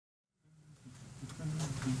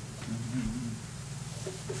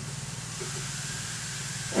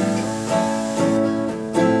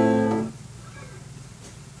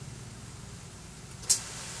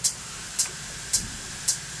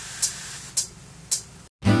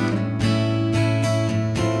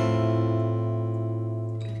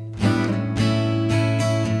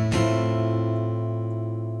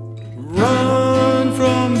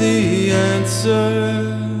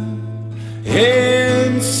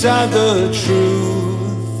inside the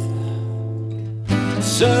truth,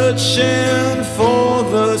 searching for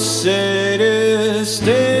the sadist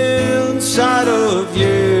inside of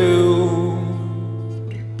you.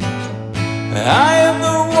 I am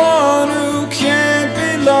the one who can't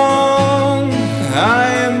belong, I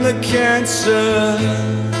am the cancer.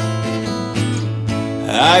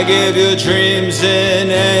 I gave your dreams an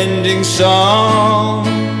ending song.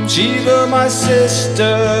 Shiva, my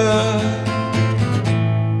sister,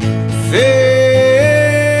 feel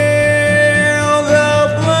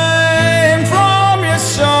the blame from your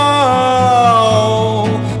soul.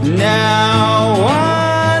 Now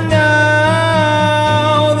I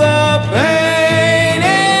know the pain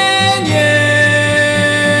in you.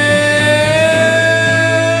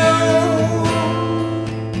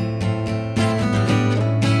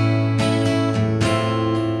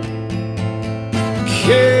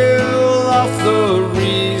 Kill off the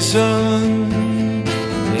reason,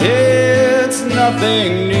 it's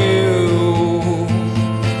nothing new.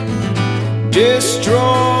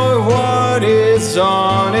 Destroy what is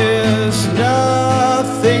honest,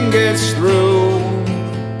 nothing gets through.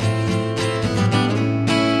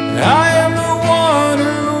 I am the one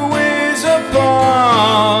who is a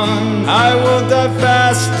pawn, I will die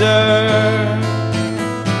faster.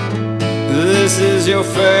 This is your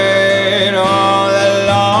fate all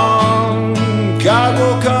along, God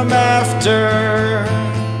will come after.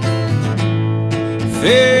 Feel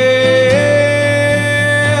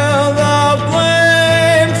the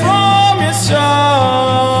blame from your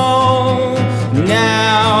soul.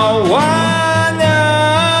 Now I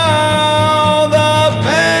know the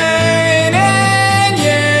pain in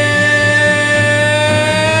you.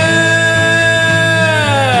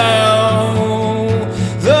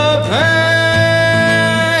 The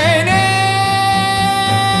pain in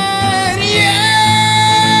you.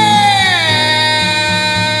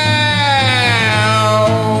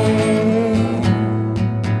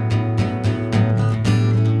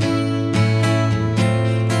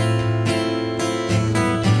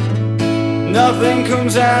 Nothing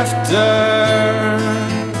comes after,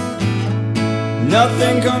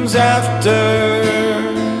 nothing comes after,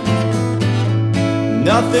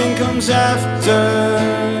 nothing comes after,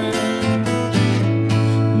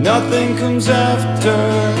 nothing comes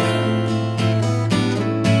after.